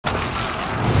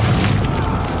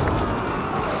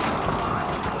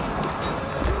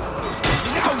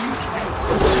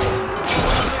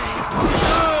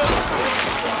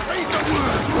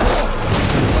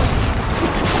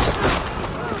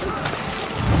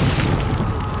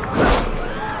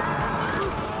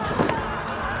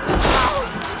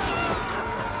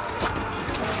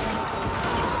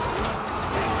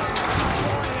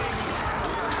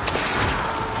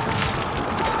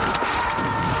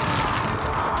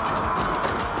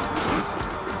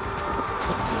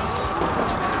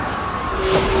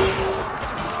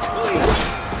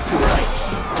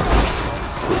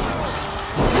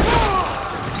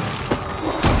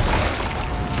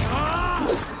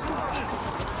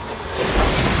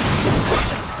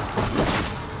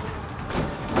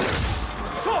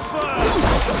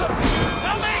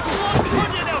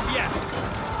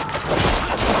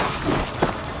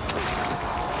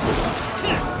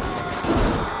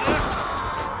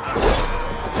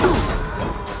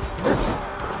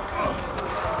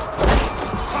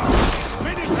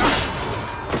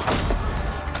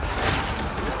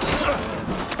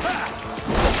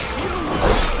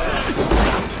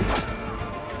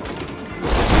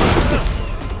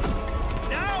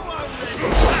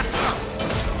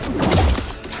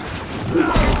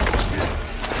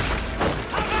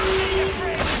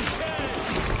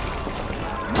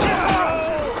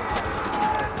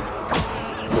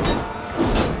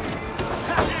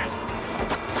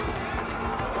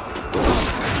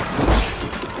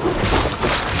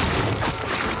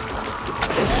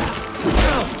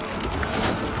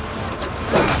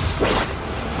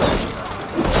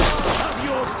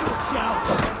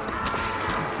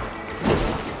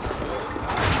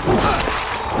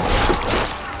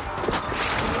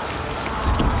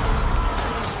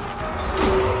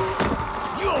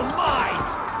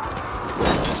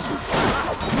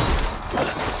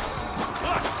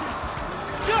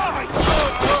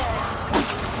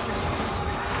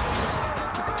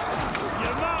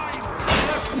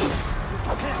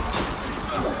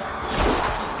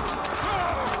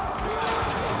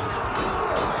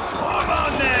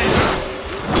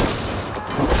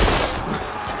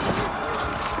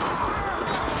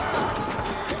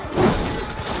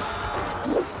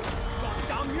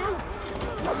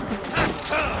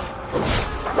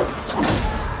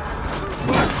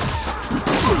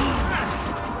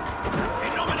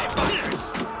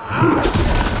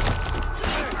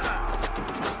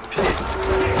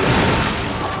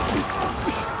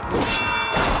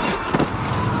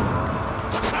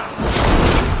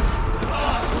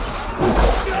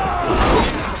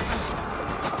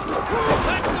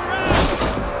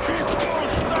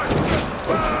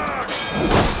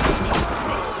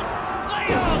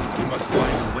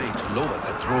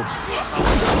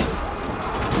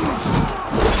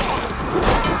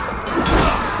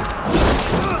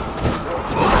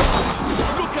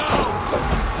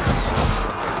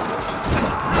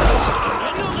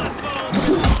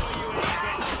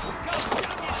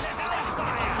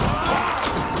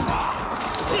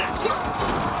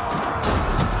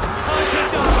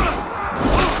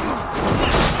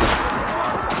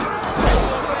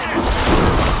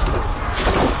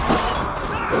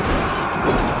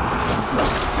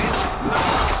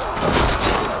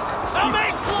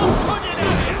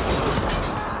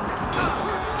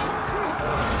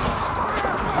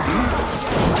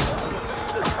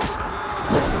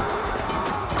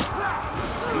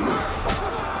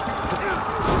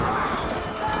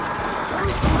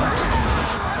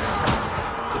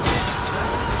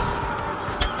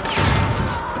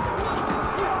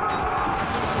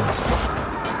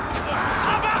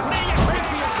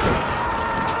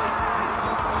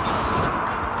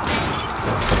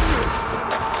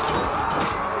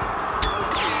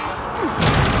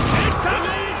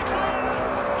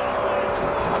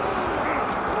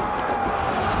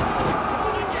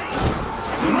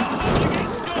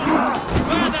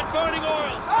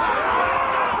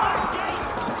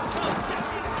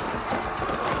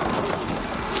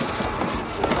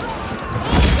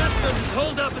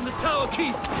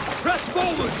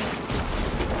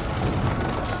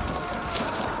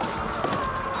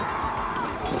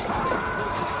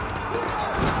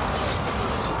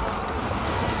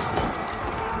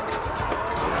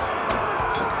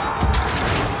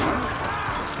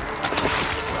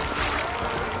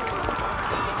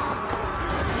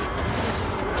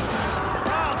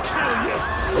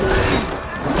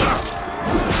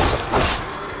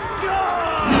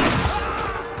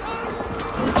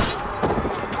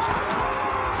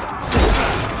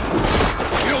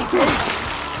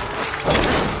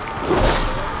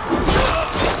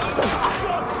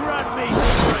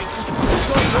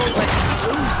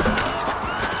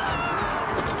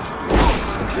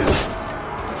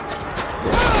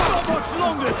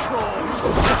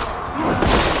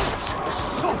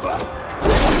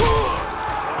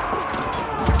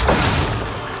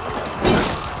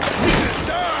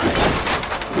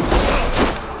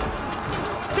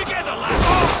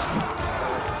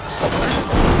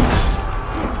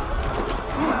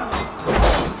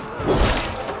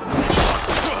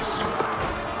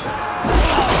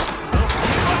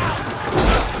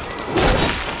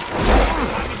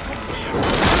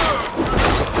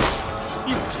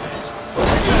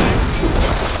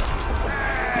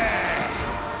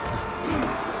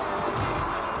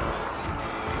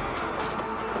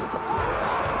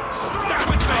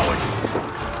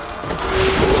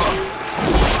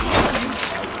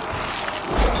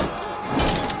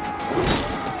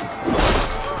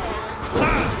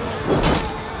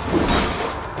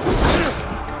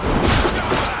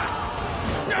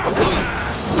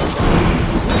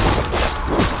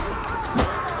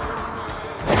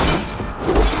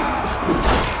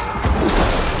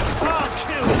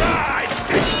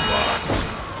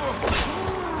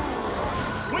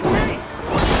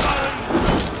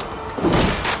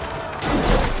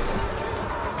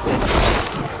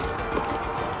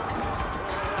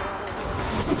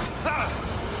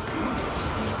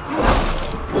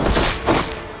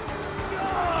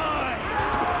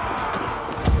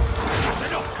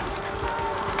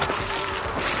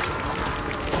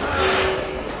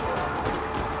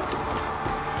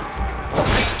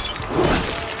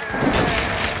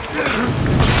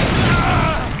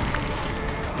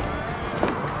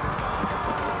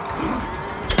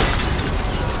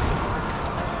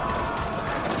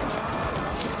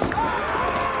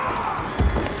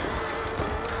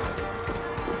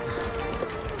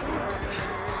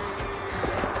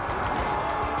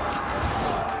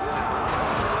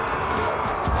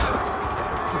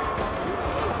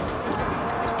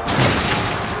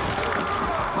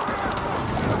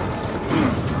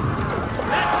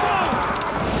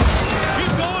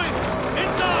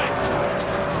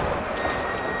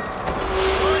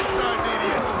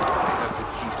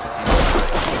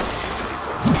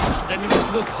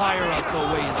Look higher up for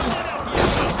ways.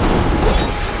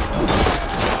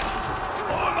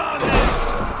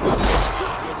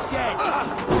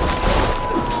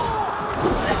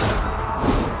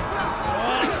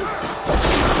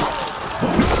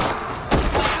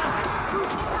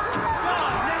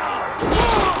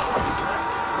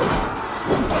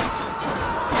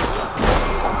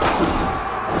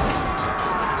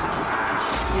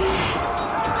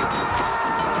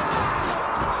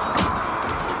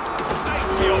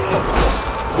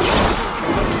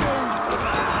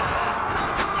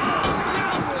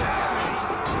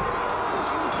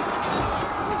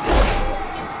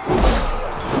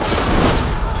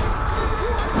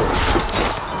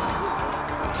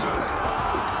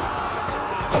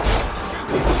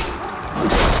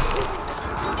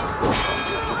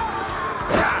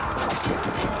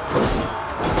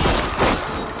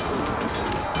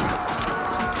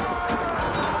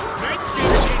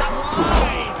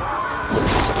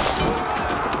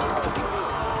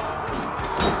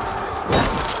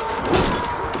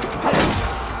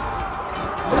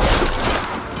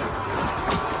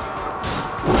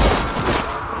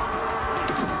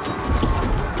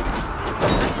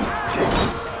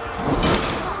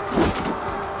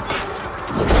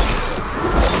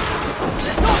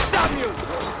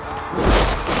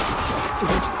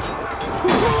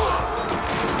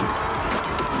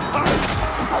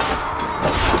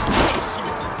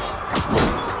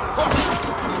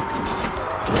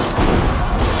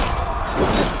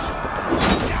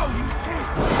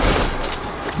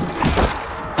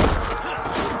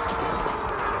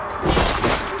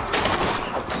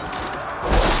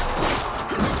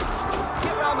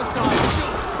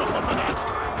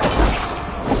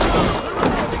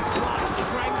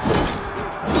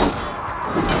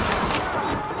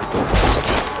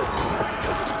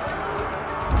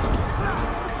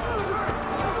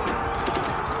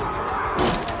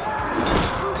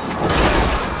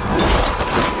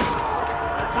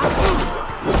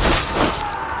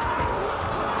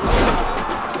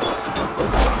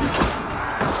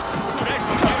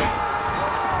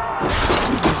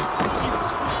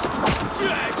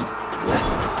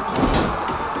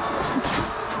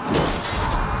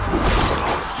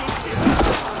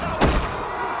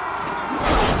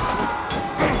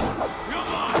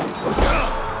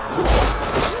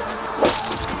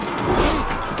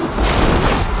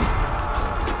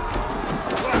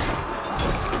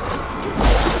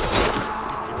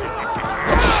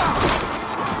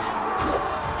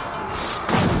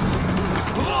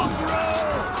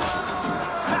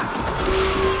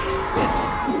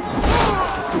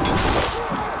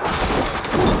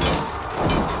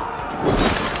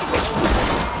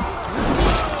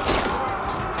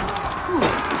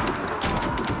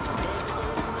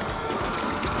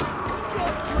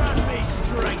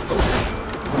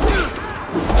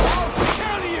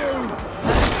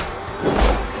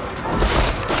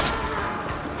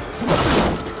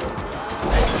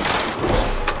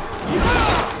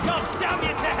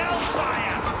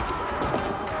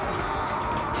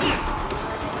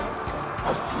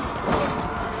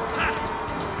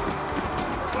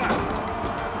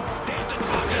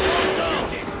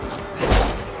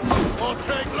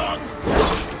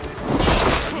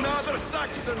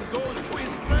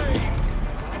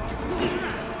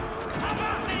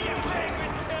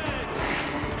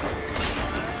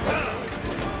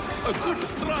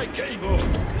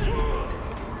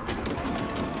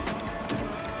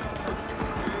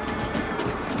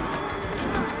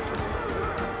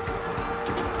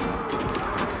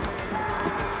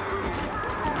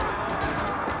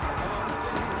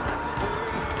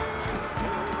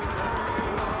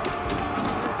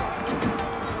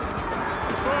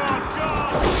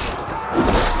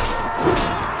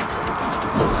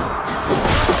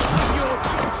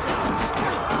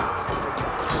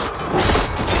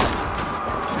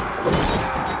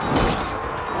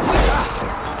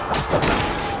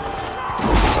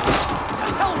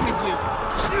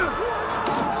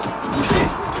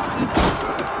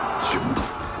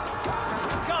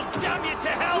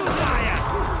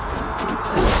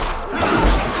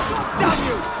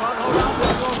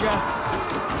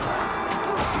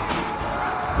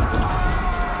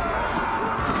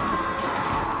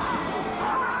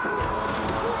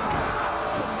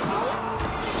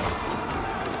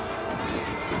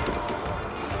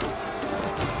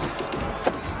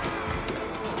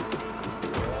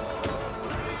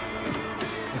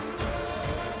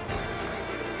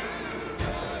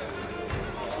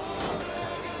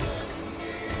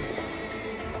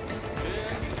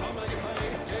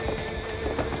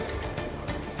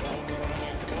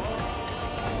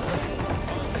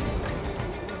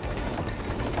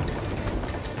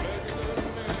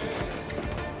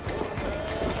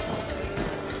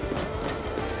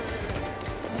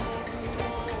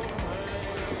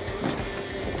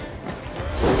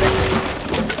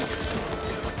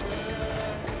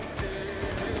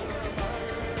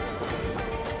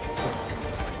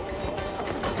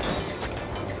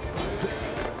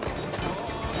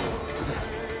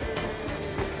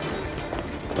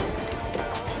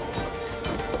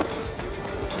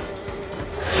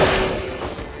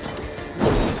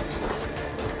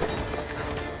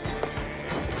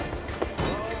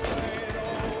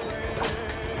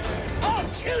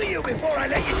 before I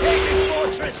let you take this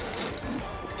fortress!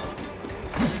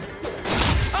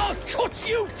 I'll cut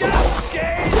you down,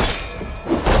 Dane!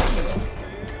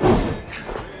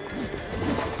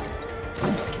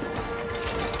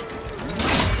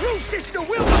 Sister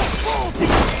will not fall to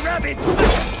you rabid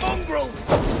mongrels!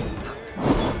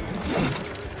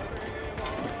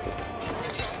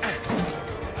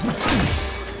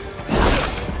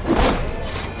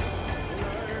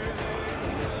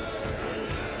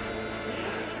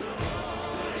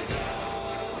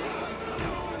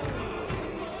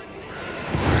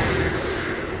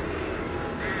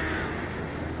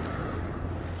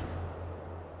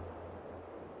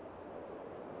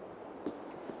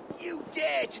 You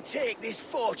dare to take this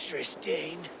fortress,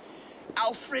 Dane?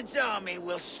 Alfred's army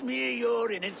will smear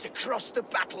your innards across the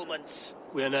battlements.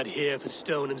 We're not here for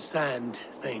stone and sand,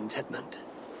 Thane Tedmund.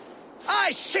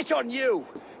 I shit on you!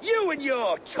 You and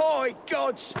your toy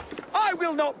gods! I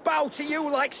will not bow to you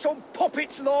like some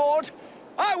puppet's lord!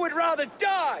 I would rather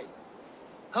die!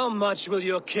 How much will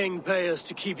your king pay us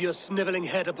to keep your sniveling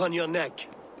head upon your neck?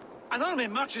 An army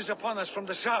marches upon us from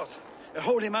the south. A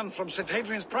holy man from St.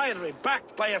 Hadrian's Priory,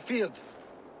 backed by a field.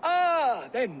 Ah,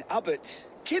 then, Abbot.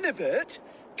 Kinnebert,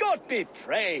 God be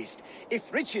praised.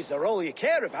 If riches are all you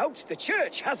care about, the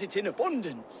church has it in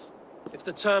abundance. If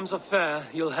the terms are fair,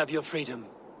 you'll have your freedom.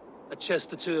 A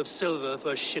chest or two of silver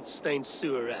for a shit-stained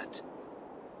sewer rat.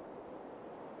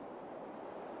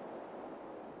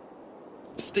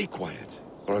 Stay quiet,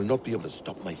 or I'll not be able to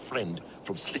stop my friend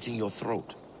from slitting your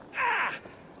throat. Ah!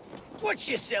 Watch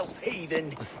yourself,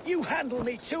 heathen. You handle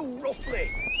me too roughly.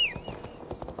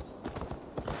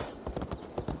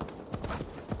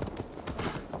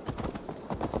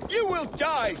 You will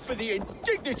die for the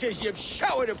indignities you've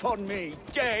showered upon me,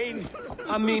 Dane.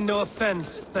 I mean no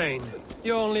offense, Thane.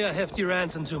 You're only a hefty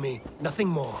ransom to me, nothing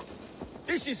more.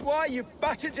 This is why you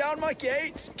batter down my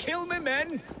gates, kill me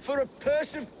men, for a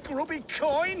purse of grubby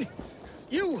coin?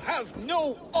 You have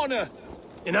no honor!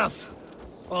 Enough!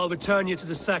 I'll return you to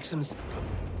the Saxons.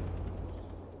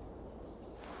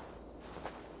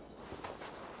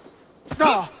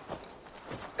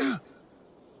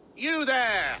 You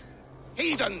there,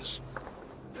 heathens!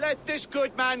 Let this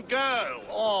good man go,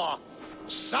 or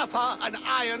suffer an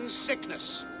iron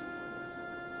sickness.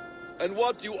 And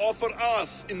what you offer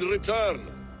us in return?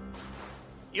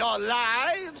 Your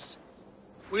lives?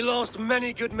 We lost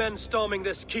many good men storming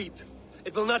this keep.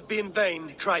 It will not be in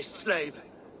vain, Christ's slave.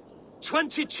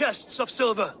 20 chests of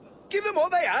silver. Give them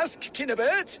what they ask,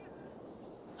 Kinnebert.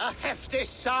 A hefty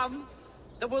sum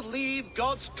that will leave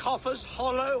God's coffers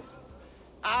hollow?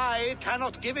 I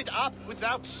cannot give it up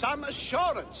without some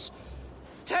assurance.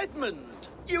 Tedmund!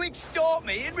 You extort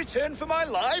me in return for my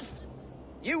life?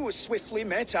 You were swiftly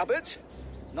met, Abbot.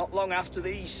 Not long after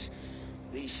these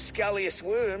scallious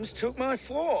worms took my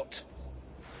fort.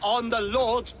 On the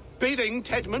Lord's bidding,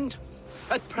 Tedmund.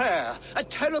 At prayer, a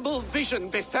terrible vision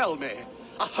befell me.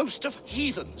 A host of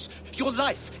heathens, your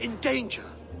life in danger.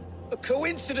 A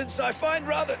coincidence I find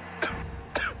rather...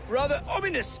 rather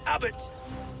ominous, Abbot.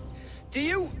 Do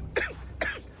you...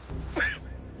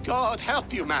 God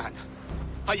help you, man.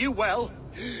 Are you well?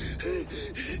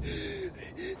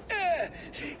 Air!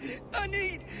 I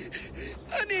need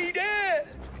air!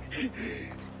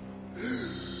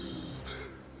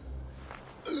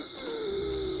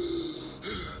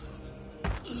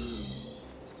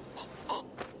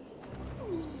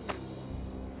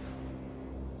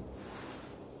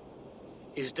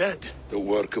 He's dead. The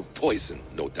work of poison,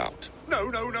 no doubt. No.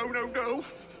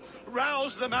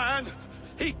 Rouse the man.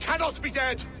 He cannot be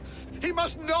dead. He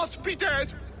must not be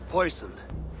dead. Poison.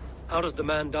 How does the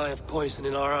man die of poison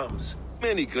in our arms?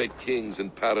 Many great kings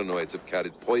and paranoids have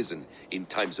carried poison in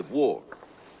times of war,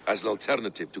 as an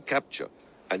alternative to capture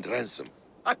and ransom.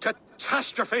 A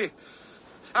catastrophe.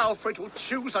 Alfred will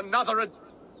choose another and...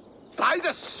 By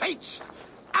the saints!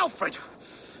 Alfred!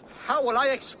 How will I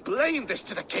explain this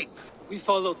to the king? We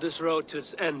followed this road to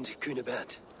its end,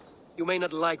 Cunibert. You may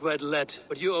not like where it led,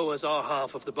 but you owe us our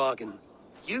half of the bargain.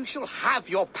 You shall have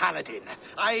your paladin.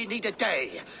 I need a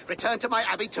day. Return to my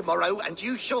abbey tomorrow, and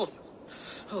you shall...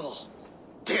 Oh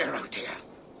dear.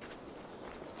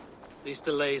 These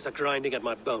delays are grinding at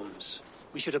my bones.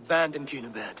 We should abandon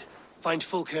Cunibert. Find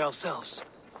Fulke ourselves.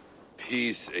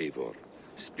 Peace, Eivor.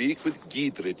 Speak with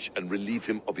Giedrich and relieve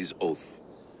him of his oath.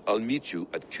 I'll meet you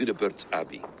at Cunebert's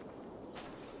Abbey.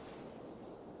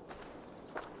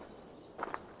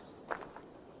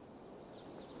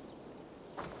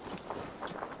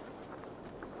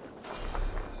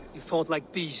 You fought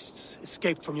like beasts,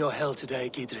 escaped from your hell today,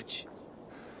 Giedrich.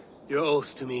 Your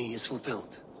oath to me is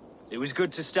fulfilled. It was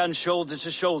good to stand shoulder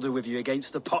to shoulder with you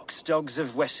against the pox dogs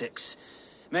of Wessex.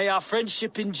 May our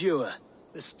friendship endure.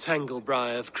 This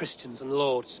tangle-briar of Christians and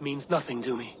lords means nothing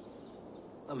to me.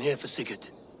 I'm here for Sigurd.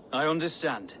 I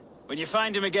understand. When you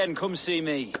find him again, come see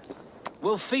me.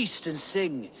 We'll feast and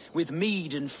sing, with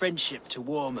mead and friendship to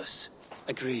warm us.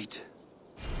 Agreed.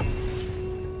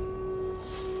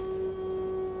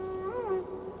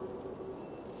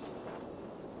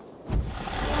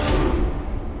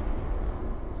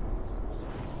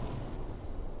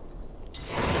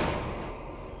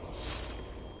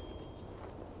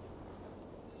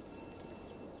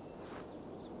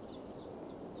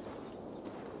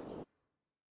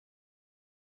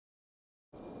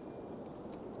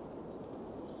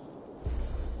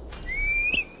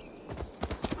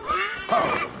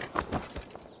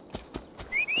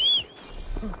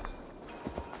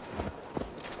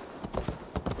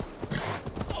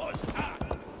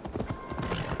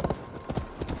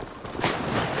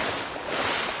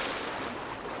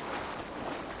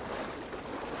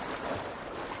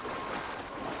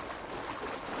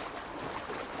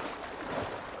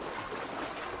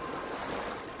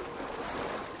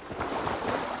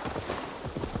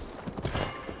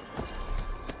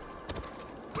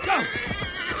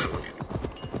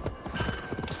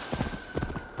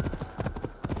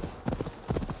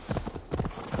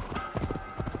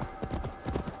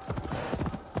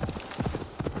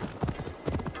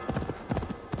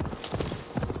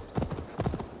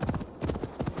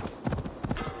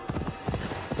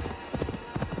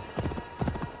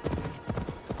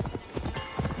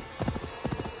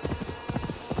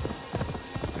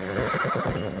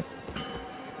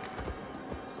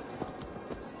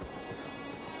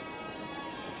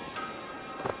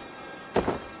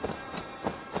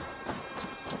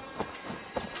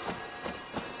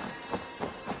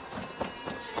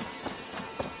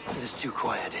 It is too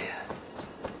quiet here.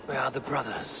 Where are the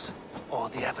brothers? Or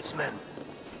the abbot's men?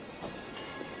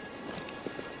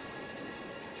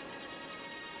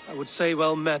 I would say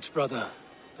well met, brother,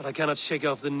 but I cannot shake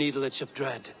off the needle itch of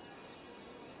dread.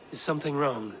 Is something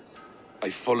wrong?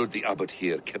 I followed the abbot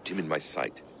here, kept him in my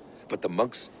sight. But the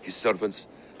monks, his servants,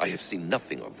 I have seen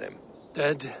nothing of them.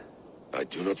 Dead? I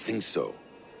do not think so.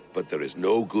 But there is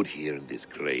no good here in this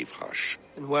grave hush.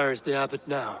 And where is the abbot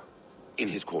now? In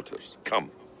his quarters. Come,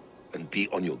 and be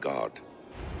on your guard.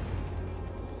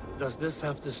 Does this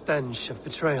have the stench of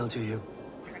betrayal to you?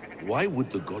 Why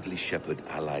would the godly shepherd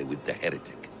ally with the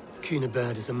heretic?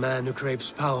 Cunibert is a man who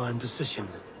craves power and position.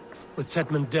 With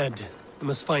Tetman dead, he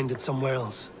must find it somewhere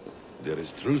else. There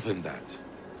is truth in that.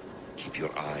 Keep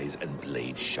your eyes and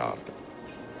blade sharp.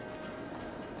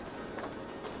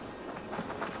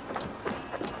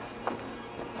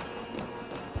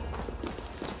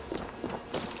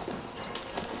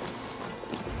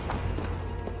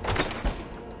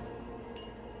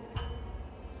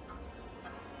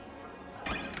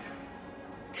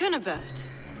 Cunibert,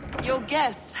 your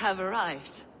guests have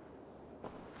arrived.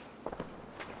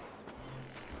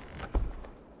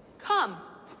 Come.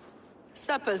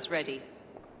 Supper's ready.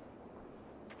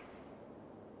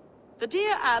 The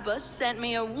dear abbot sent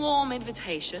me a warm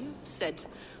invitation, said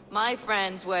my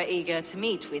friends were eager to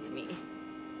meet with me.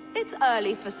 It's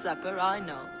early for supper, I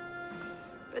know.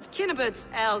 But Cunibert's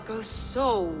ale goes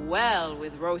so well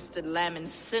with roasted lamb and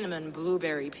cinnamon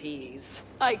blueberry peas.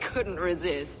 I couldn't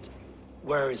resist.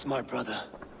 Where is my brother?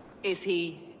 Is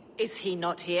he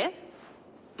not here?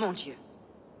 Mon Dieu.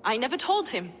 I never told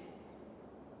him.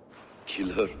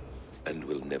 Kill her, and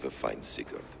we'll never find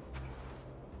Sigurd.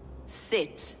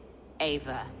 Sit,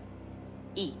 Ava.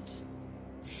 Eat.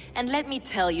 And let me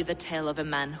tell you the tale of a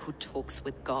man who talks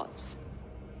with gods.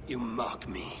 You mock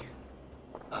me.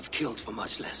 I've killed for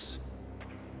much less.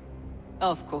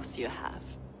 Of course you have.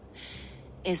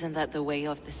 Isn't that the way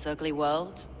of this ugly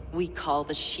world? We cull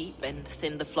the sheep and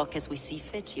thin the flock as we see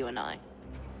fit, you and I.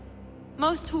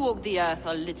 Most who walk the earth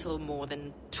are little more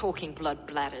than talking blood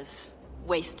bladders,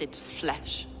 wasted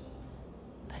flesh.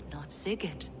 But not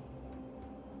Sigurd.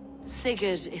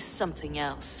 Sigurd is something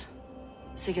else.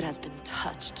 Sigurd has been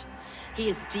touched. He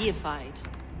is deified.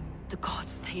 The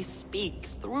gods, they speak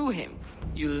through him.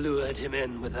 You lured him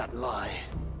in with that lie.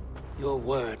 Your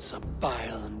words are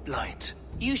bile and blight.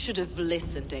 You should have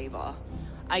listened, Ava.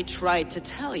 I tried to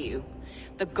tell you.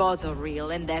 The gods are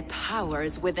real and their power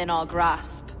is within our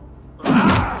grasp.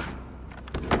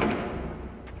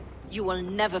 You will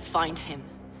never find him.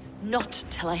 Not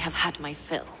till I have had my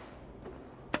fill.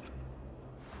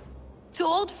 To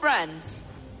old friends.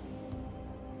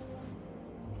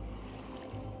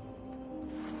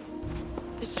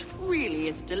 This really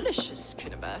is delicious,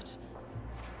 Cunibert.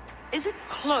 Is it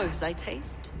cloves I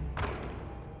taste?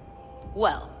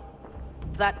 Well,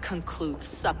 that concludes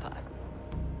supper.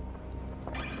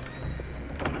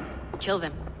 kill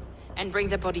them, and bring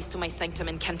their bodies to my sanctum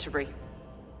in Canterbury.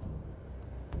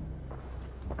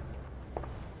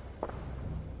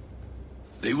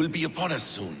 They will be upon us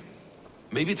soon.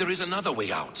 Maybe there is another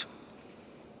way out.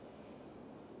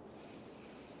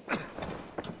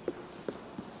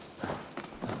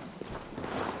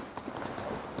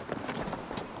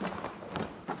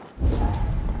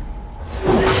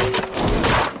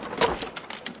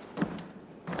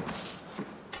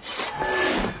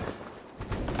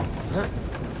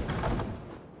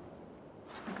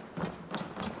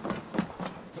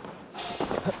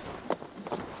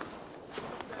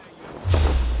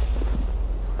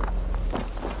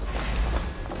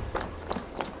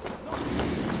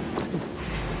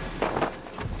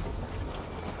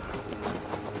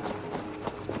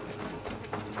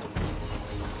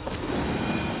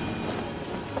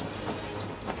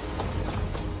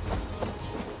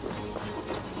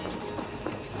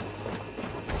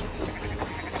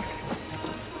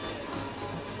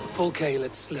 Fulke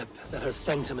let slip that her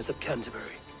sanctum is at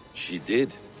Canterbury. She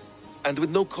did, and with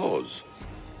no cause.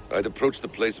 I'd approach the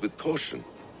place with caution.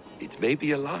 It may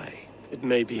be a lie. It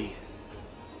may be,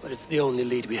 but it's the only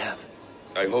lead we have.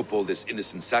 I hope all this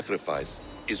innocent sacrifice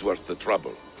is worth the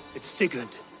trouble. It's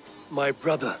Sigurd, my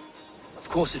brother. Of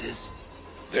course it is.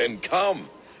 Then come,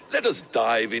 let us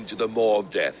dive into the maw of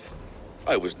death.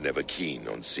 I was never keen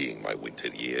on seeing my winter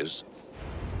years.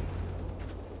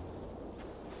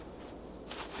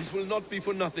 This will not be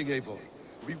for nothing, Eivor.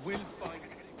 We will find...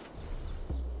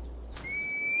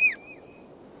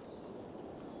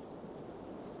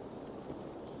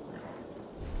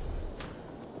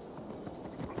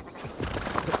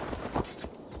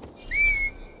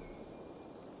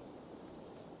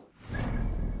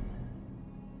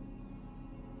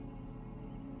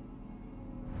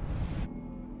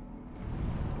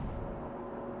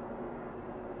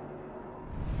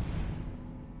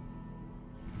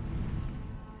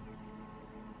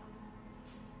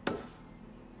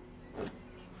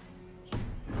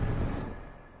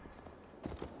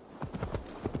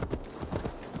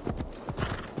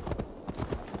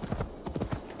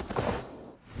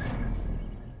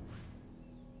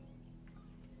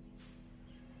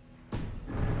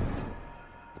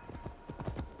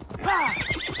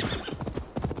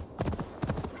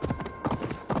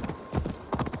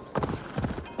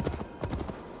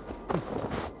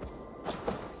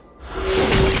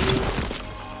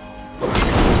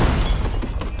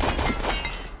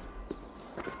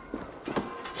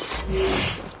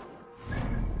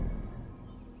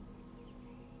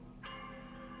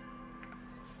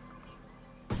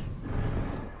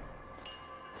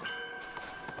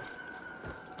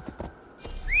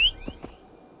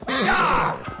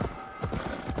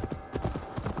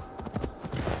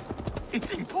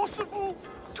 It's impossible.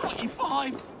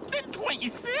 25, then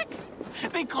 26.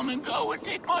 They come and go and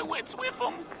take my wits with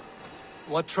them.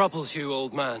 What troubles you,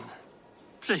 old man?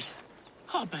 Please,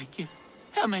 I beg you.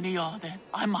 How many are there?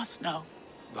 I must know.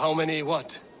 How many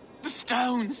what? The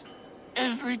stones.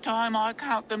 Every time I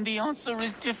count them, the answer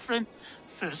is different.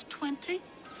 First 20,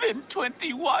 then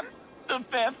 21. The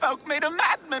fair folk made a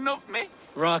madman of me.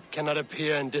 Rock cannot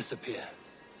appear and disappear.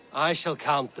 I shall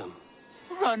count them.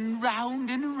 Run round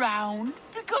and round,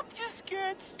 pick up your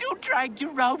skirts, still drag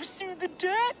your robes through the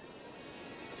dirt.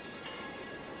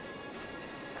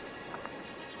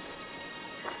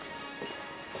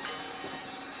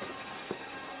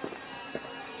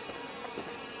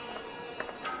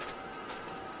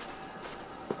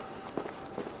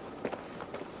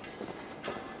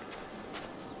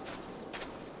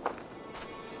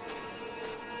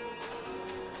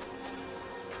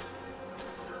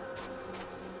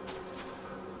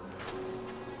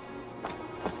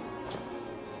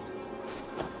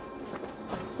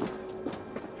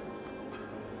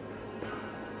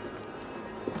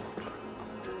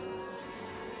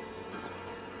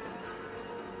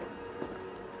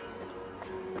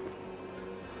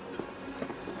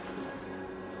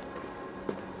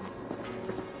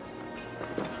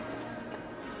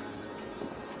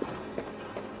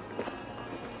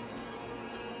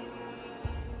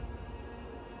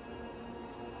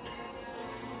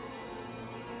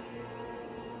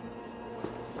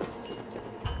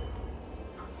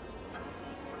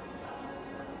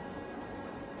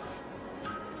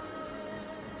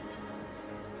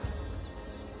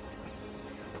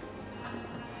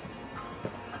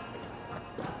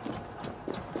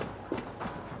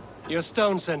 Your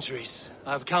stone sentries.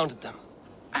 I've counted them.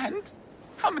 And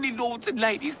how many lords and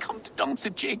ladies come to dance a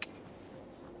jig?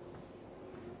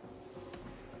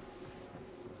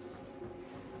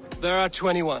 There are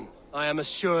 21. I am as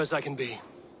sure as I can be.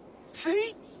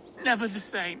 See? Never the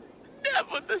same.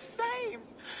 Never the same.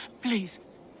 Please,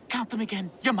 count them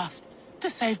again. You must, to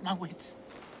save my wits.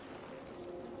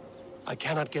 I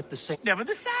cannot get the same. Never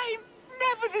the same.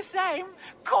 Never the same.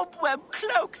 Cobweb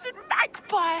cloaks and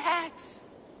magpie hats.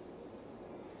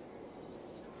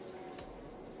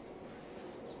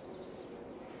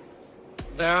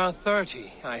 There are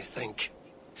 30, I think.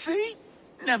 See?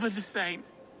 Never the same.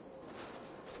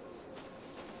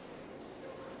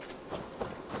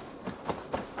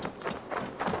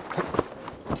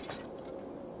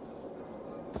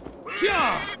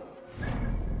 Yeah!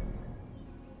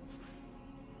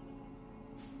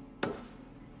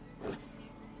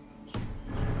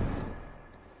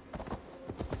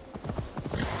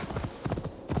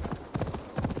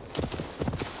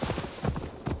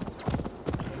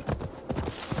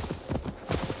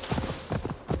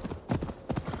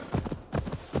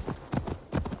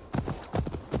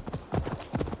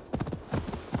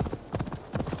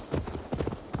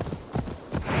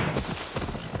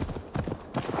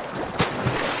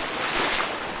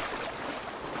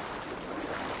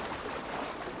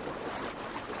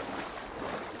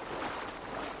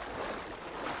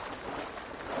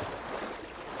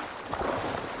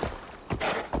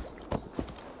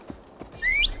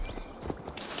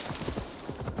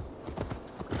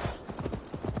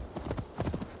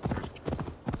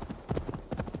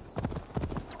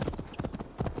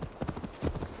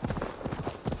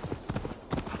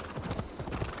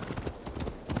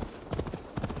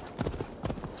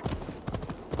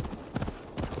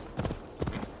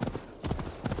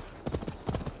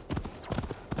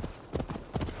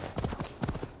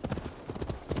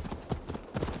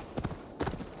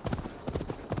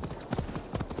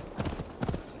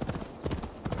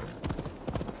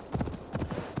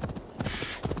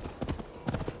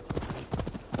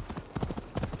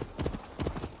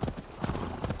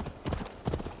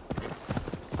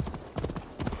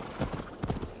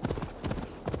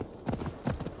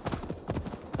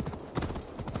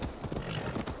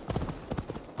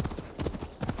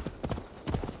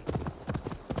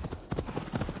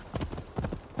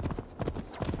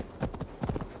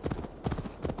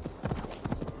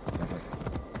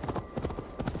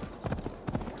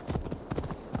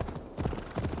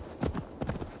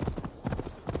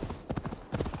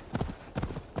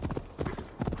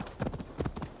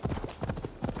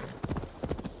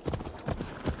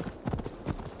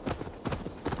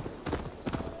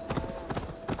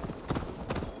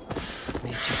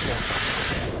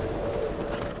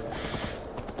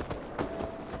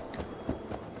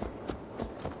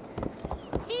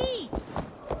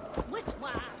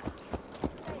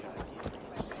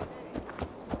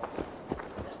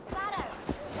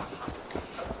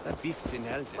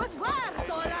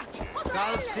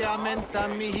 Calciamenta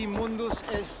mihi mundus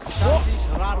est satis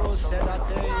raro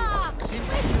sedate.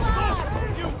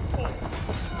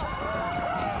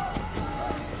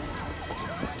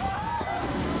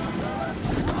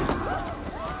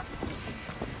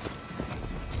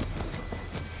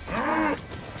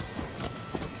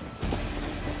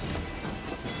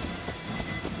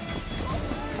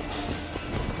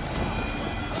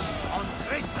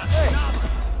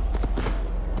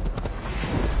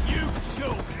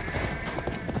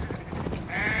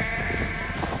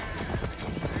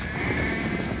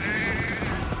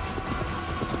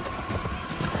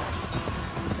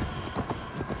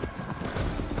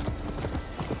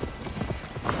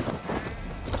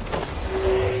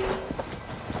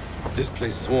 This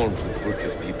place swarms with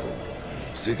Fulke's people.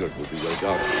 Sigurd will be well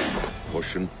guarded.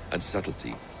 Caution and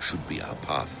subtlety should be our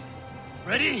path.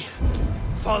 Ready?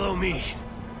 Follow me.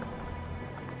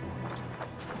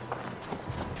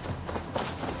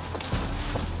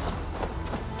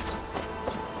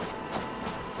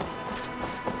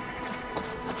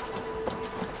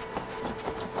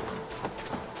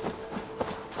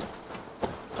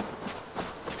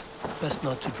 Best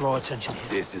not to draw attention here.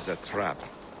 This is a trap.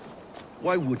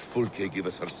 Why would Fulke give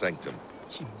us her sanctum?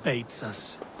 She baits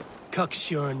us.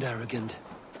 Cocksure and arrogant.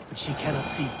 But she cannot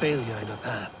see failure in her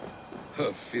path.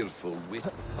 Her fearful wit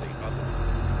say otherwise.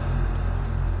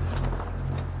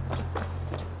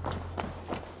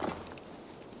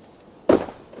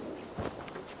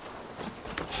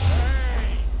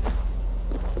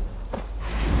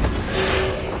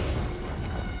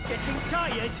 Getting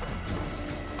tired?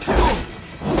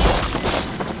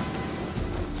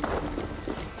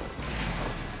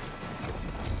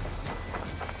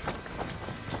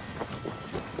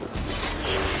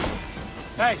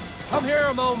 Hey, come here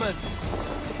a moment.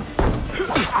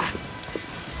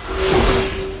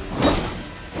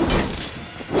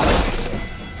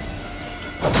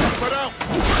 Put out.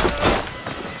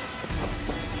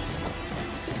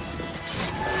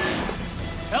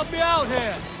 Help me out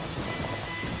here.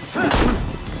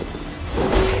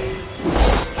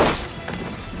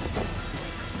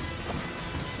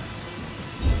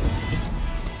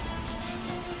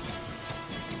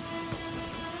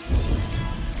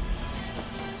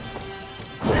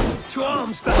 to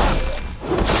arms, Baron!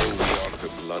 We are to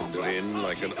blunder in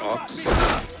like an ox.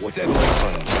 Whatever we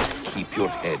find, keep your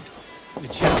head. You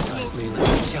chastise me like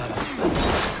a child.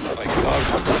 I guard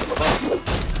you with the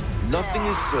fun. Nothing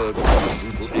is served with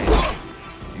a brutal end.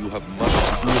 You have much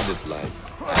to do in this life.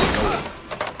 I know it.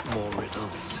 More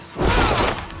riddles.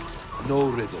 No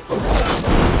riddles.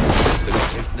 There's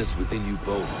a greatness within you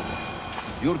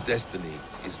both. Your destiny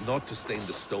is not to stain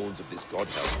the stones of this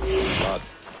godhouse with blood.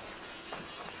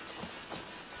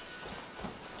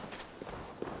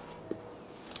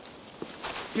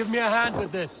 Give me a hand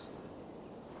with this.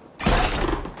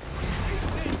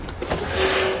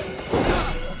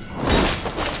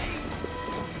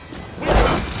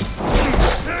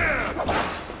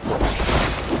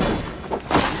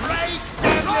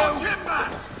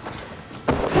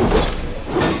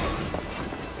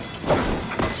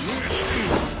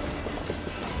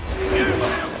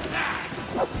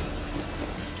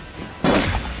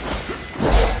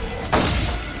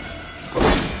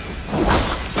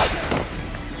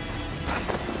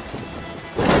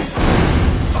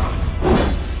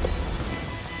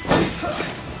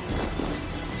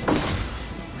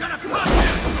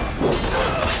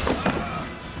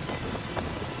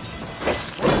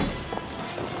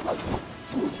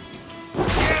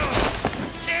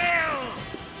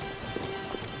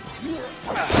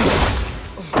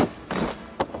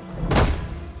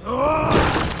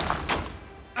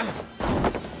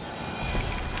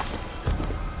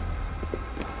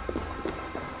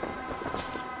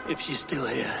 If she's still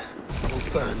here,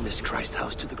 we'll burn this Christ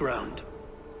house to the ground.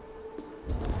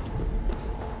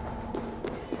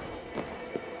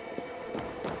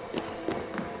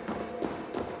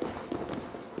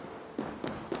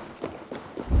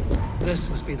 This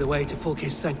must be the way to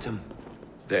Fulke's sanctum.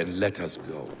 Then let us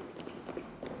go.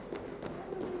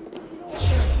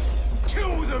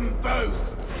 Kill them both!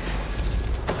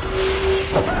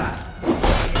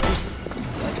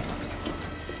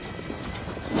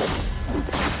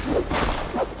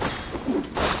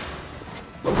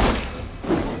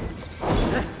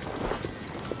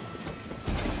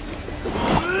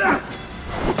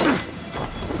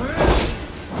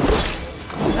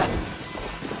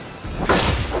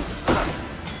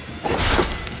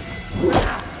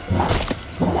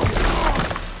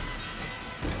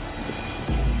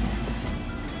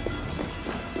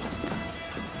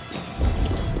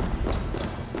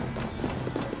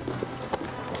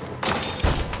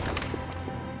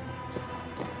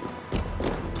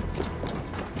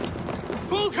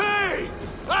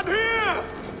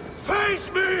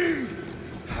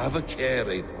 Have a care,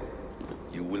 Eivor.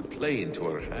 You will play into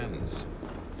her hands.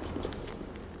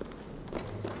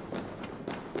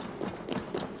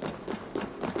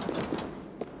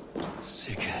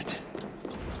 Sigurd.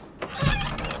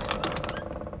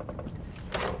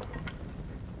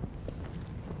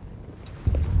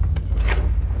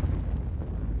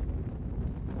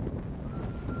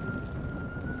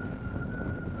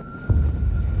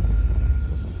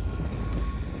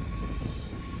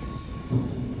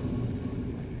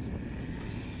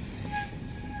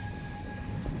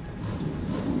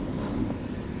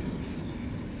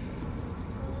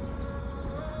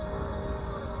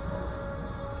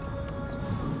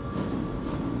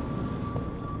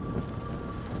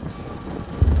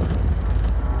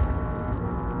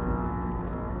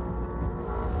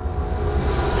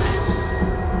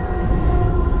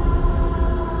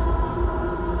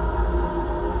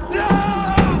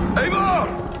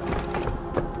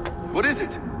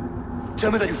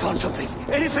 Tell me that you found something.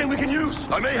 Anything we can use.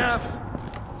 I may have.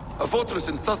 A fortress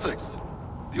in Sussex.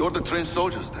 The Order trained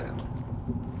soldiers there.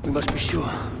 We must be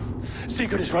sure.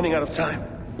 Sigurd is running out of time.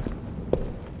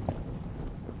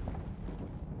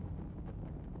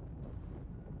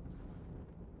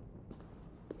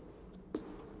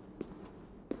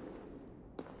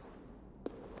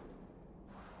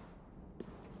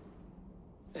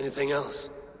 Anything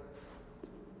else?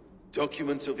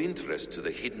 Documents of interest to the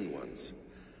Hidden Ones.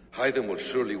 Hyden will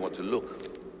surely want to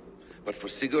look. But for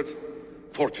Sigurd,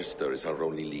 Porchester is our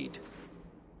only lead.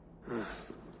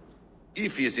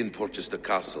 If he is in Porchester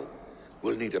Castle,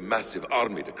 we'll need a massive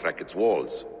army to crack its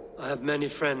walls. I have many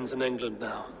friends in England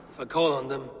now. If I call on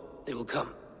them, they will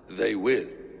come. They will.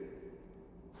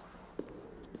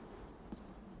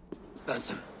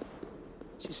 Basim.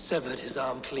 She severed his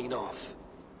arm clean off.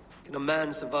 Can a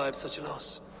man survive such a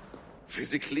loss?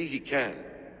 Physically, he can.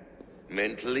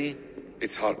 Mentally,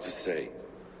 it's hard to say.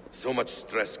 So much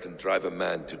stress can drive a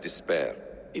man to despair.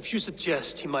 If you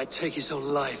suggest he might take his own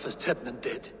life as Tebnan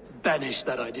did, banish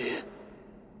that idea.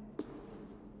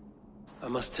 I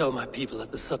must tell my people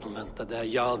at the settlement that their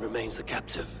Jarl remains a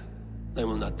captive. They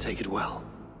will not take it well.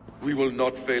 We will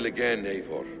not fail again,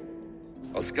 Eivor.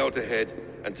 I'll scout ahead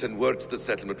and send word to the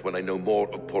settlement when I know more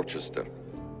of Porchester.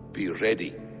 Be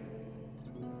ready.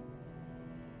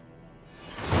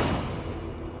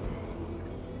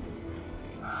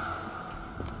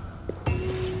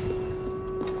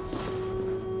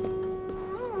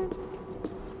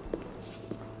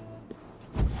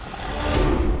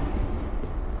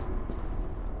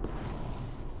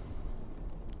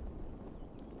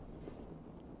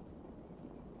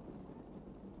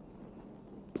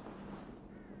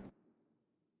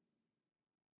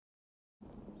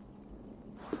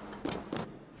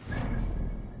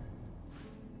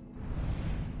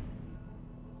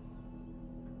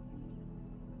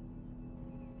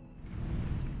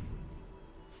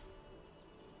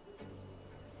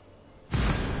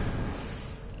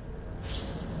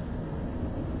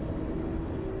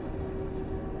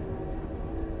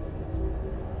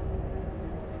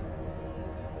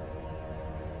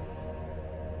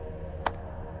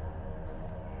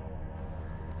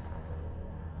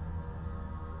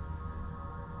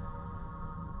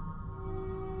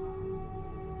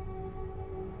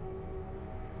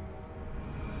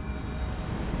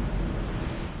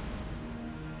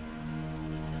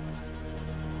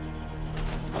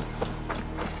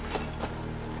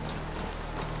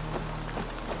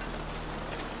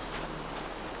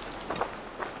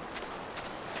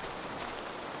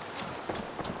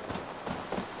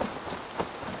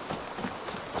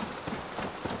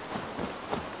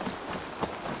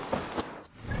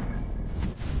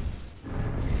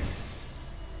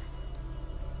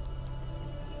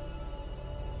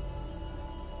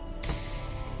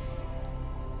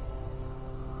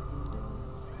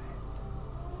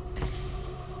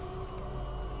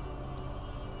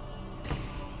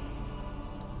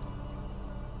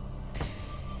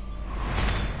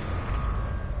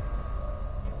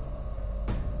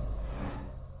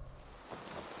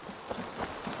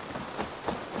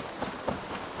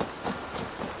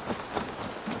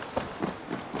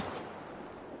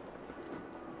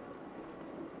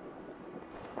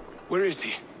 Where is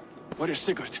he? Where is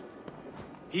Sigurd?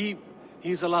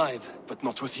 He's alive. But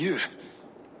not with you.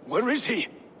 Where is he?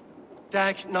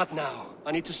 Dag, not now.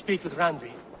 I need to speak with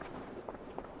Randvi.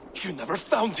 You never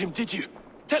found him, did you?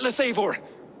 Tell us, Eivor!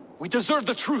 We deserve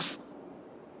the truth!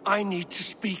 I need to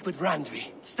speak with Randvi.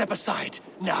 Step aside,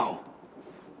 now.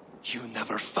 You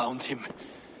never found him,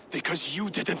 because you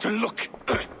didn't look.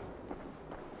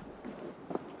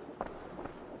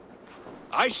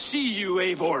 I see you,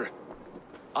 Eivor.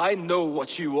 I know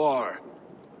what you are.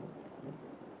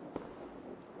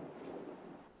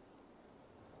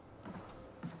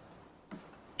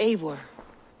 Eivor,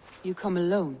 you come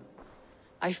alone.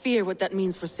 I fear what that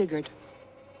means for Sigurd.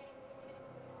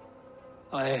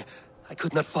 I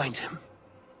could not find him.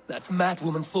 That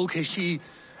madwoman Folke, she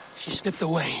slipped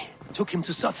away, took him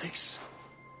to Sussex.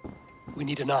 We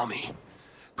need an army.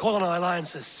 Call on our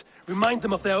alliances. Remind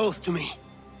them of their oath to me.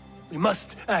 We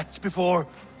must act before...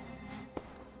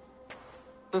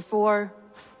 Before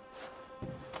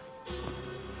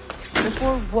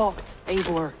what,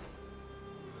 Eivor?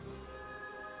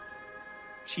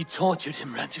 She tortured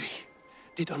him, Randvi.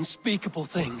 Did unspeakable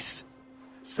things.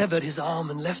 Severed his arm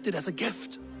and left it as a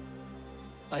gift.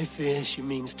 I fear she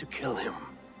means to kill him.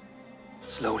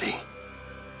 Slowly.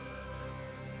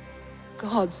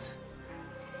 Gods.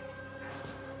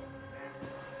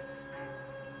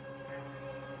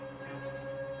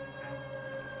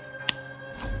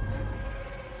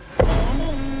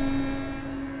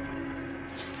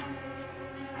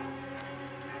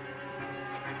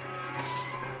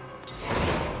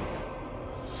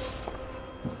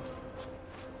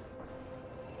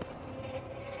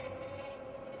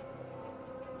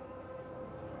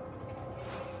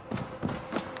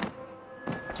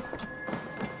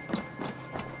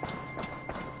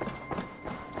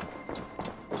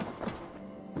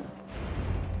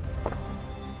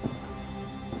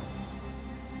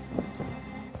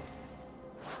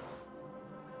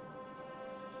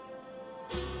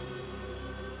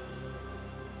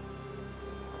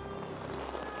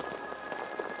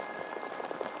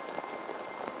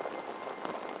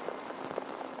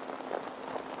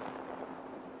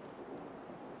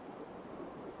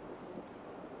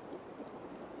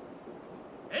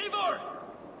 Eivor!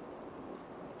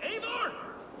 Eivor!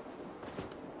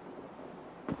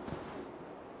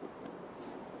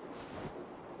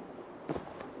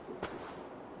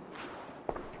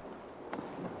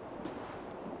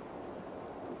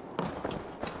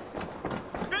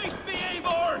 Face me,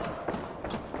 Eivor!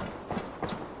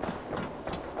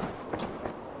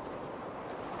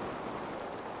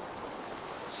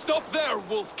 Stop there,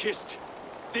 Wolf-Kissed!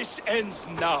 This ends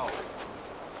now.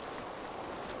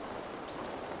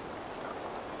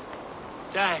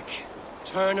 Dag,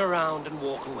 turn around and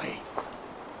walk away.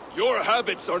 Your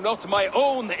habits are not my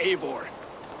own, Eivor.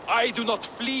 I do not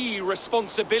flee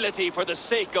responsibility for the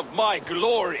sake of my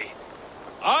glory.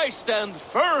 I stand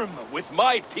firm with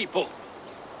my people.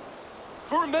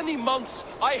 For many months,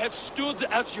 I have stood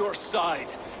at your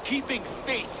side, keeping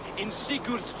faith in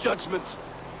Sigurd's judgment,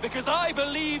 because I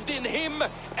believed in him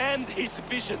and his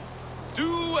vision.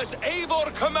 Do as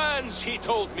Eivor commands, he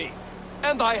told me.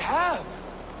 And I have.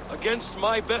 Against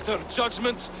my better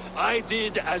judgment, I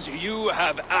did as you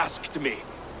have asked me.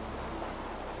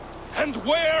 And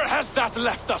where has that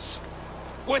left us?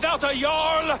 Without a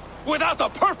Jarl? Without a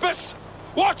purpose?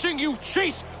 Watching you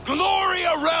chase glory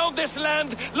around this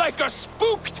land like a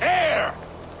spooked hare!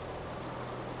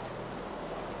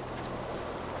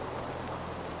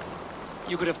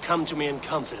 You could have come to me in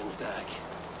confidence, Dag,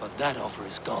 but that offer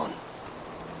is gone.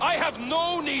 I have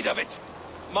no need of it!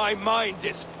 My mind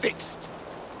is fixed.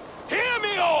 Hear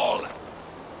me all!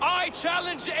 I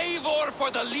challenge Eivor for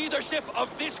the leadership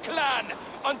of this clan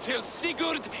until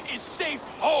Sigurd is safe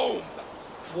home!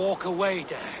 Walk away,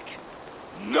 Dag.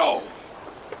 No!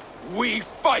 We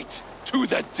fight to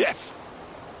the death!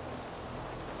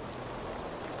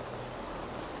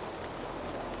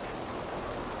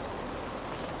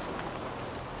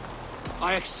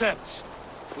 I accept.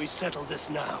 We settle this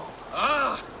now.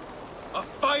 Ah! A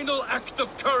final act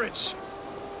of courage!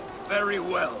 Very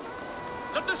well.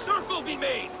 Let the circle be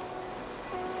made!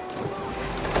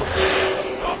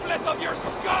 Goblet of your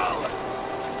skull!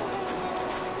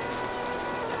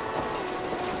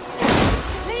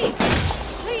 Please!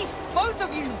 Please, both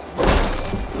of you!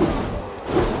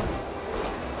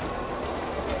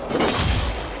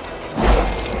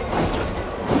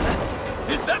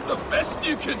 Is that the best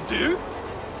you can do?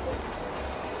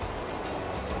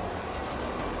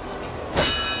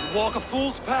 You walk a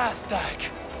fool's path,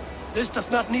 Dag. This does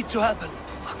not need to happen.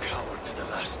 A coward to the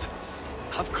last.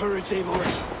 Have courage, Eivor.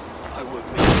 I will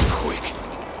make it quick.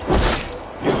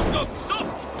 You've got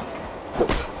soft!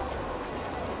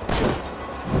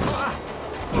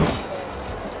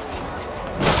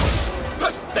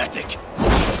 Pathetic!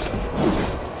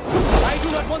 I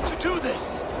do not want to do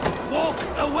this! Walk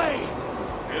away!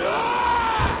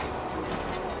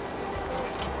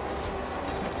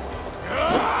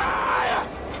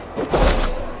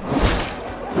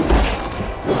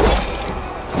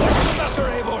 What's the matter,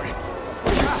 Eivor?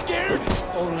 Are you scared?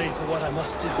 Only for what I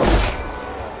must do.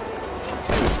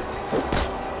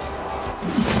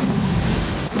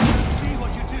 See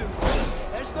what you do.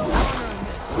 There's no honor in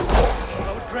this.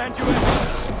 I would grant you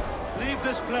exile. Leave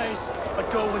this place, but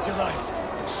go with your life.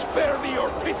 Spare me your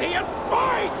pity and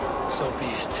fight! So be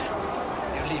it.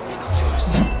 You leave me no choice.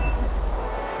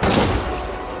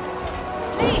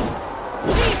 Please!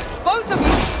 Please, both of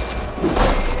you!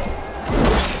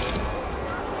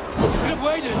 You could have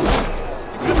waited. You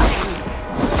could have...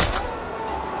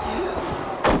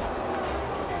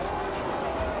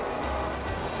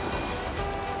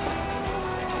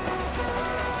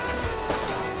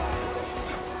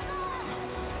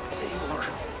 Eivor,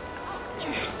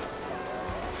 you...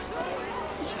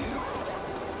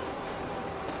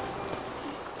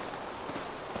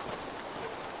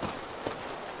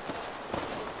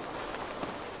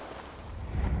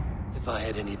 If I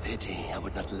had any pity, I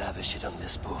would not lavish it on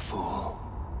this poor fool.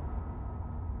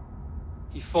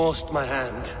 He forced my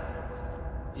hand.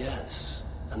 Yes,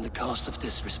 and the cost of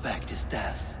disrespect is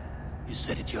death. You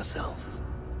said it yourself.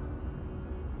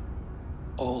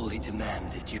 All he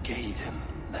demanded, you gave him.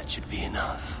 That should be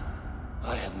enough.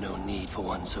 I have no need for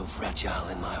one so fragile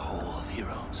in my hall of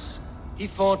heroes. He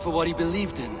fought for what he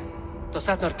believed in. Does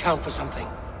that not count for something?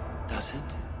 Does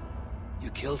it? You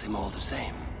killed him all the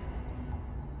same.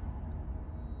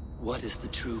 What is the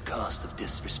true cost of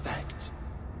disrespect?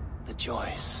 The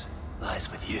choice lies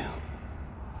with you.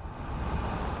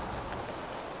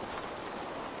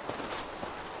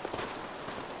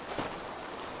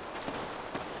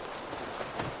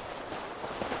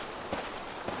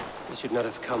 You should not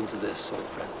have come to this, old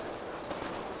friend.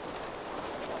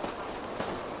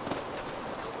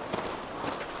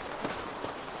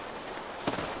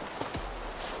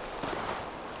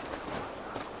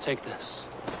 Take this.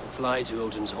 Fly to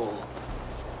Odin's Hall.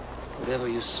 Whatever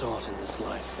you sought in this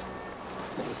life,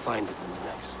 may you find it in the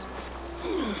next.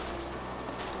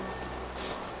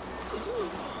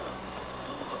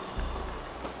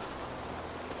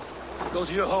 Go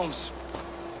to your homes.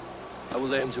 I will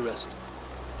lay him to rest.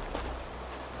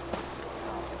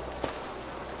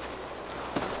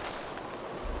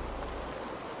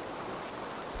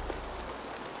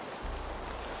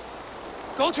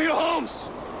 Go to your homes!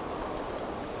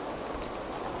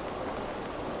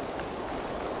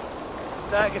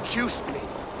 Dag accused me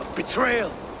of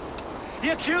betrayal. He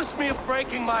accused me of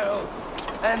breaking my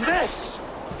oath. And this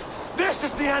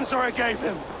is the answer I gave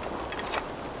him.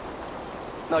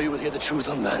 Now you will hear the truth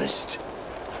unbanished.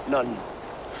 None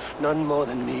more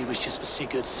than me wishes for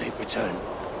Sigurd's safe return.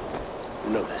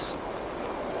 You know this.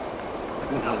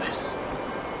 You know this.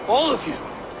 All of you.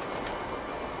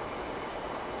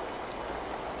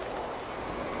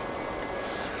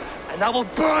 And I will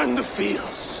burn the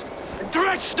fields and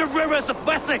dredge the rivers of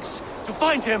Wessex to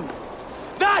find him.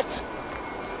 That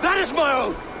is my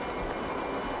oath.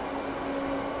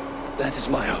 That is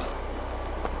my oath.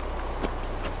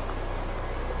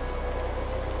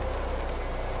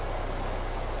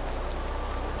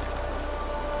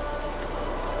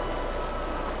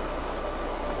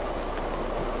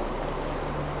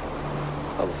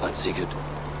 I will find Sigurd.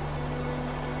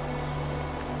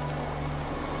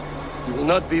 You will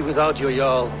not be without your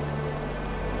Jarl,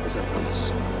 as I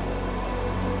promise.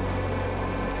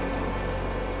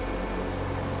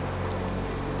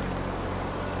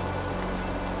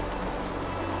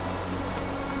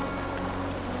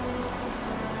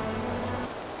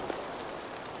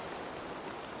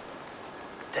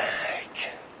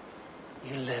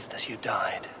 You lived as you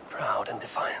died, proud and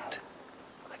defiant.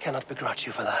 I cannot begrudge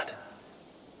you for that.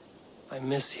 I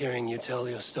miss hearing you tell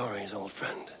your stories, old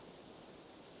friend.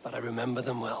 But I remember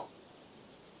them well.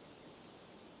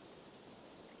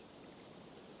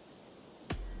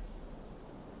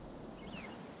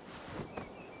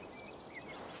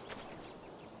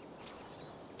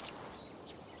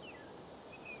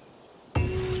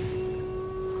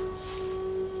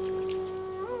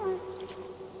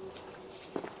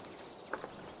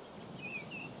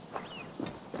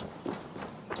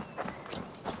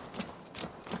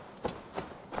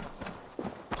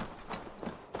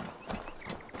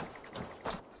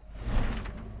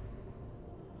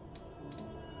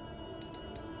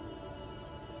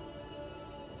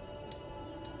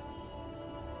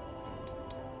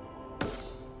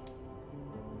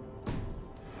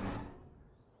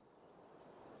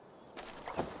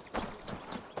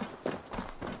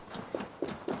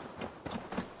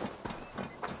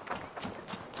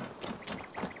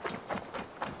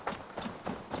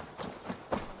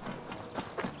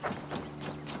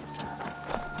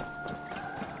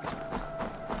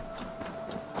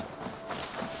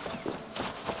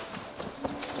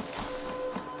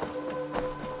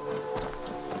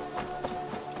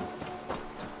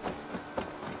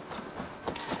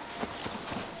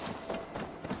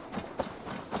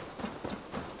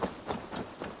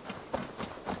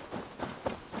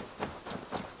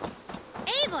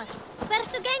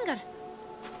 Hversu gengur?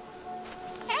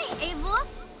 Hey, Eivor!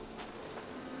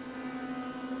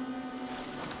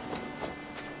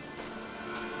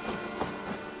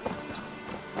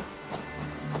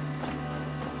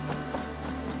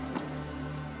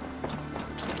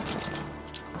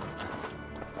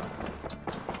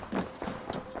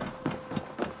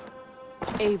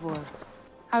 Eivor.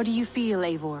 How do you feel,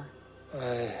 Eivor?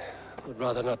 I would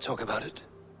rather not talk about it.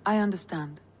 I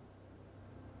understand.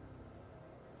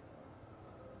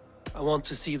 I want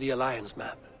to see the Alliance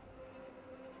map.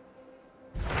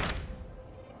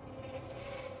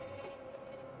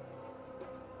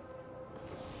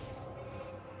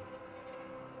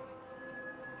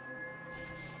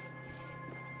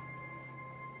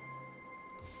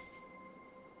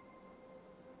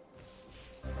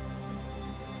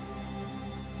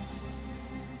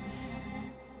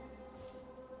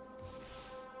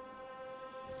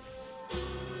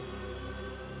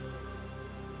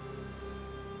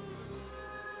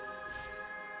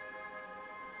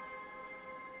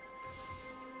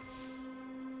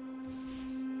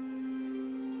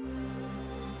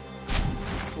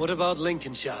 What about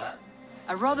Lincolnshire?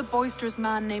 A rather boisterous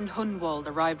man named Hunwald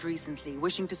arrived recently,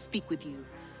 wishing to speak with you.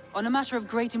 On a matter of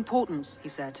great importance, he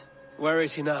said. Where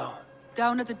is he now?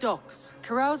 Down at the docks,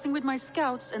 carousing with my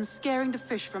scouts and scaring the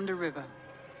fish from the river.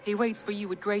 He waits for you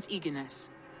with great eagerness.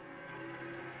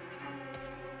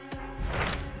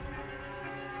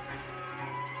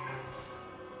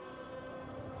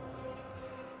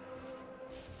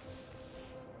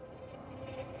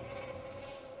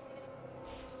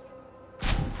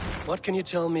 What can you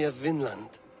tell me of Vinland?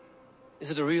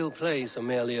 Is it a real place or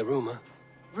merely a rumor?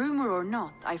 Rumor or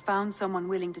not, I found someone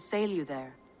willing to sail you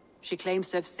there. She claims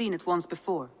to have seen it once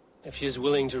before. If she is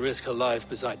willing to risk her life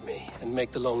beside me and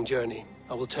make the long journey,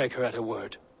 I will take her at her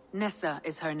word. Nessa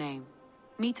is her name.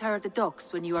 Meet her at the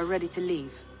docks when you are ready to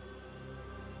leave.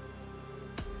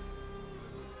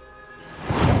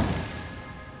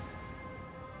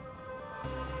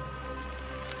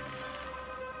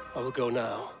 I will go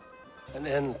now. and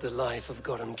end the life of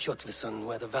Goran Kjotvisson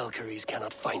where the Valkyries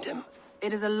cannot find him.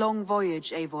 It is a long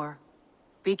voyage, Eivor.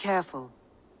 Be careful.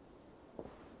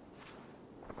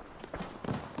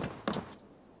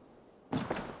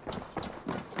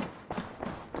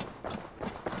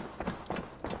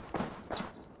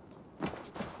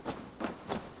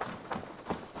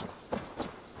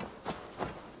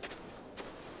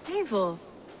 Eivor.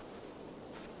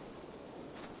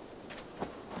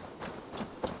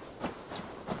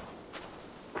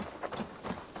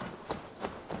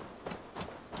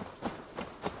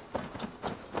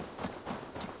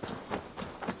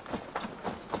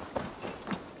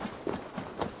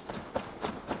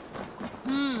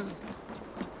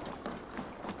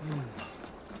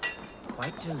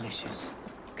 Quite delicious.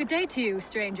 Good day to you,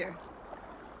 stranger.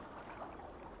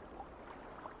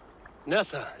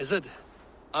 Nessa, is it?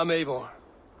 I'm Eivor.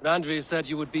 Randvi said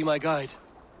you would be my guide.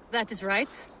 That is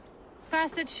right.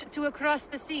 Passage to across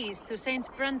the seas to St.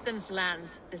 Brenton's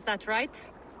land. Is that right?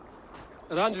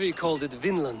 Randvi called it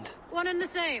Vinland. One and the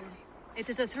same. It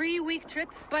is a 3-week trip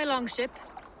by longship.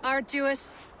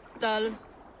 Arduous, dull,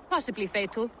 possibly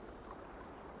fatal.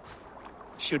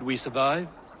 Should we survive,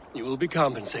 you will be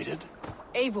compensated.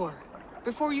 Eivor,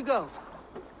 before you go,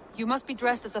 you must be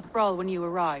dressed as a thrall when you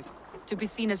arrive. To be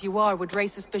seen as you are would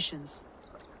raise suspicions.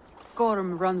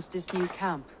 Gorm runs this new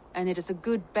camp, and it is a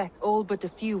good bet all but a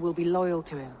few will be loyal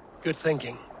to him. Good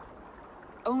thinking.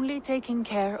 Only taking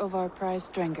care of our prize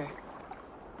Strenger.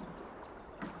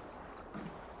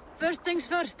 First things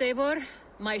first, Eivor.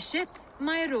 My ship,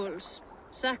 my rules.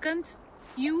 Second,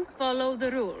 you follow the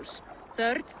rules.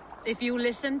 Third, if you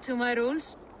listen to my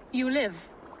rules, you live.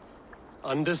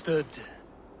 Understood.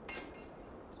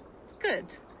 Good.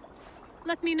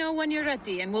 Let me know when you're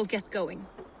ready and we'll get going.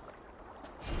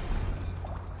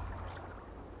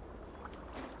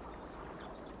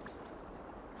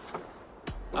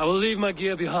 I will leave my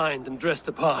gear behind and dress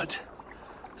the part.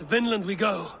 To Vinland we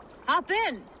go. Hop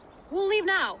in. We'll leave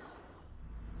now.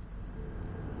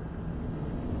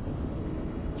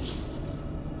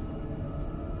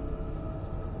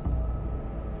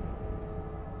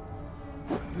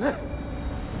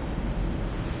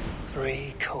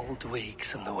 Three cold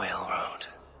weeks in the Whale Road.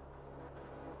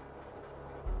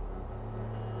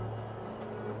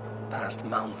 Past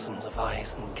mountains of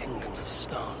ice and kingdoms of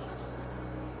stone.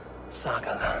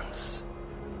 Saga lands.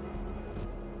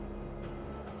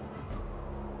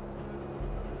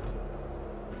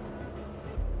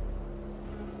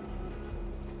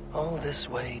 All this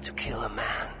way to kill a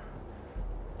man.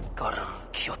 Goran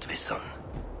Kjotvisson,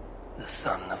 the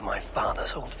son of my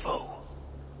father's old foe.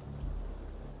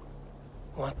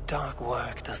 What dark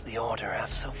work does the Order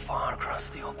have so far across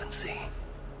the open sea?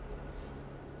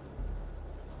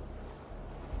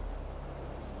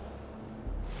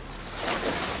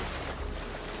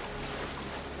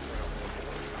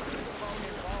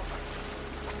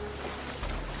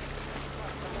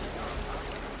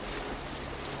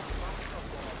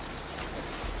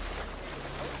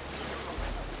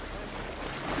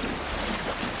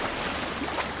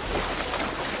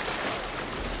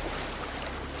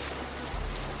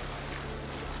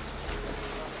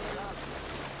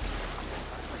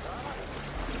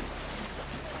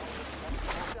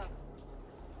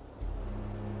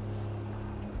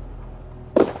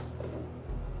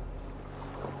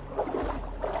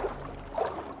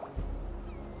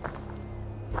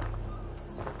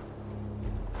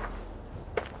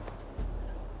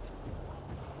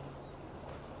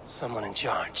 Someone in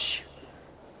charge.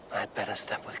 I'd better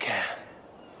step with care.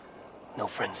 No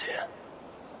friends here.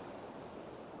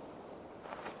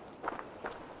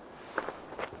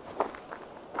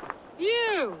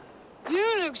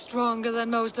 You look stronger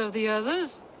than most of the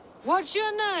others. What's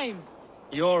your name?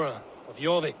 Yora of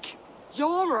Jorvik.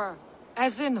 Yora,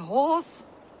 as in horse?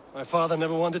 My father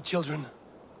never wanted children.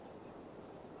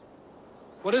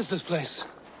 What is this place?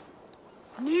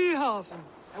 Newhaven,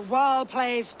 a wild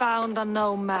place found on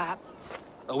no map.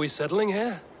 Are we settling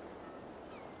here?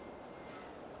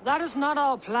 That is not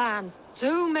our plan.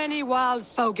 Too many wild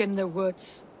folk in the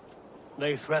woods.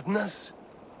 They threaten us?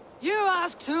 You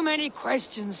ask too many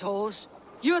questions, horse.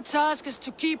 Your task is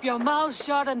to keep your mouth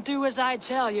shut and do as I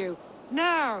tell you.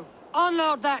 Now,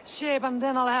 unload that ship and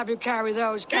then I'll have you carry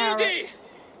those carrots.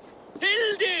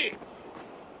 Hildi!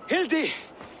 Hildi!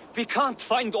 We can't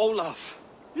find Olaf.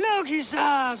 Look, his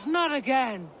ass, not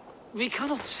again. We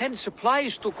cannot send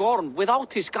supplies to Gorn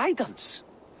without his guidance.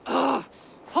 Ugh!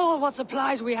 Haul what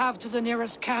supplies we have to the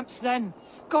nearest camps then.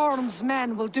 Gorm's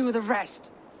men will do the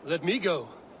rest. Let me go.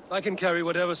 I can carry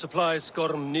whatever supplies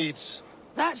Gorm needs.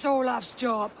 That's Olaf's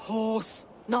job, horse,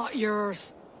 not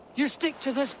yours. You stick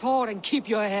to this port and keep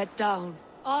your head down.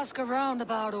 Ask around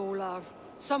about Olaf.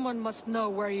 Someone must know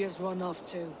where he has run off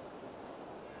to.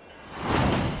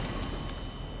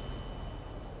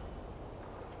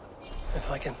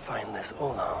 If I can find this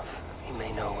Olaf, he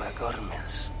may know where Gorm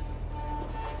is.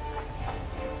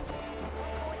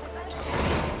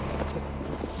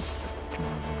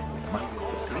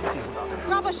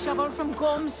 Grab a shovel from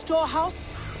Gorm's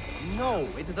storehouse. No,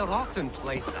 it is a rotten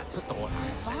place, that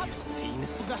storehouse. Have you seen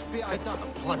it? A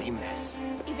bloody mess.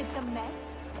 If it's a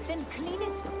mess, then clean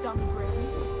it,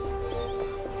 Dungrim.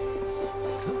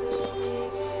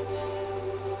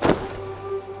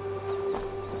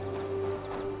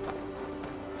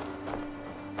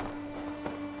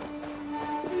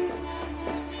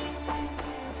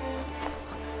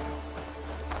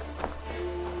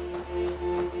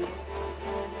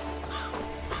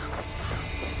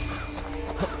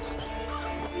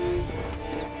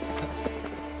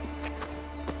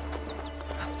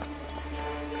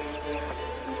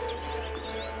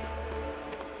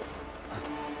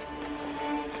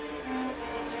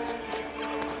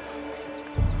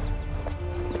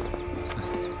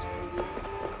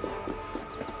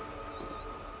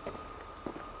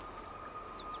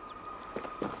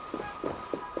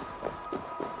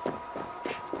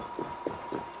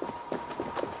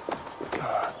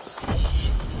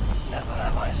 Never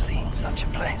have I seen such a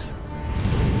place.